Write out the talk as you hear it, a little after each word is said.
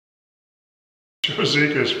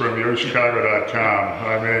Spacious from YoChicago.com.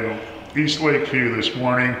 I'm in East Lakeview this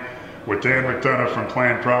morning with Dan McDonough from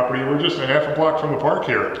Planned Property. We're just a half a block from the park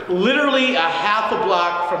here. Literally a half a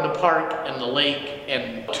block from the park and the lake,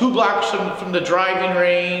 and 2 blocks from the driving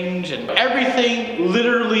range, and everything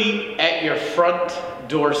literally at your front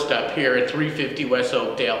doorstep here at 350 West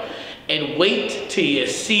Oakdale. And wait till you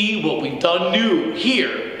see what we've done new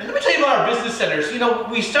here. And let me tell you about our business centers. You know,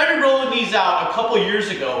 we started rolling these out a couple years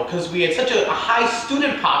ago because we had such a high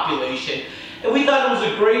student population, and we thought it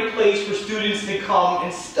was a great place for students to come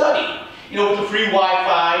and study. You know, with the free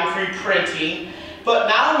Wi-Fi, free printing. But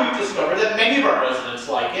now we've discovered that many of our residents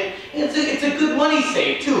like it. And it's a good money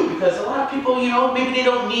save too, because a lot of people, you know, maybe they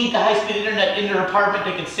don't need the high-speed internet in their apartment.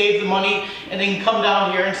 They can save the money and they can come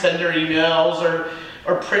down here and send their emails or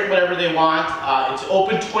print whatever they want. It's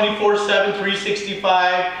open 24/7,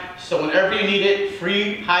 365. So whenever you need it,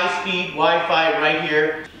 free high-speed Wi-Fi right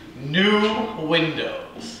here. New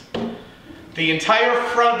windows. The entire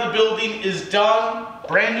front of the building is done.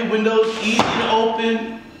 Brand new windows, easy to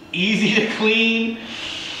open, easy to clean,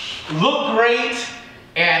 look great,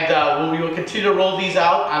 and we will continue to roll these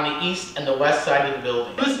out on the east and the west side of the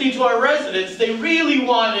building. Listening to our residents, they really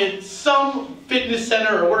wanted some fitness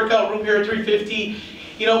center or workout room here at 350.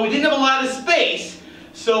 You know, we didn't have a lot of space,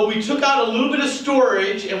 so we took out a little bit of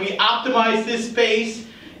storage and we optimized this space.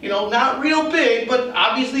 You know, not real big, but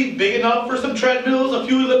obviously big enough for some treadmills, a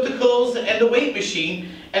few ellipticals, and a weight machine.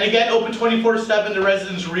 And again, open 24/7. The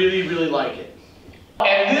residents really, really like it.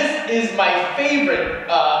 And this is my favorite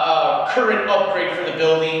current upgrade for the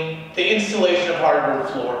building, the installation of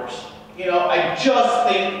hardwood floors. You know, I just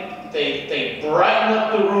think they brighten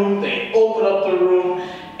up the room, they open up the room,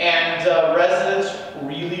 and residents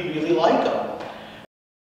really, really like them.